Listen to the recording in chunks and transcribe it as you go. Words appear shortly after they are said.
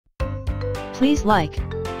Please like,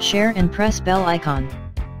 share and press bell icon.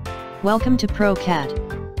 Welcome to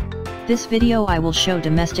ProCAD. This video I will show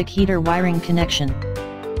domestic heater wiring connection.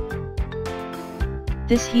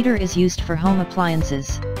 This heater is used for home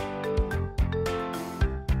appliances.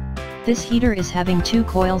 This heater is having two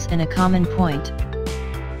coils and a common point.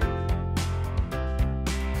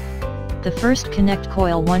 The first connect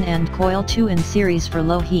coil 1 and coil 2 in series for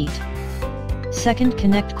low heat. Second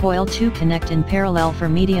connect coil 2 connect in parallel for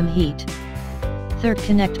medium heat. Third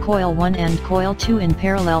connect coil 1 and coil 2 in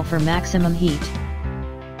parallel for maximum heat.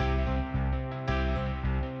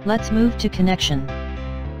 Let's move to connection.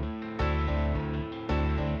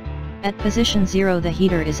 At position 0 the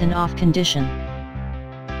heater is in off condition.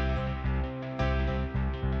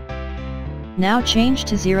 Now change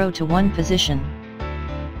to 0 to 1 position.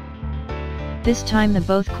 This time the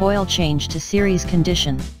both coil change to series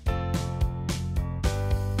condition.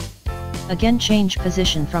 Again change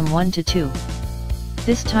position from 1 to 2.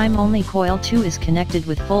 This time only coil 2 is connected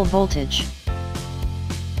with full voltage.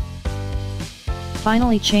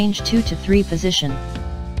 Finally change 2 to 3 position.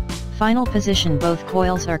 Final position both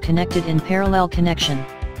coils are connected in parallel connection.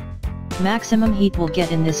 Maximum heat will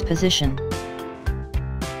get in this position.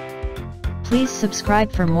 Please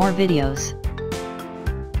subscribe for more videos.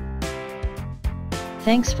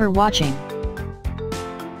 Thanks for watching.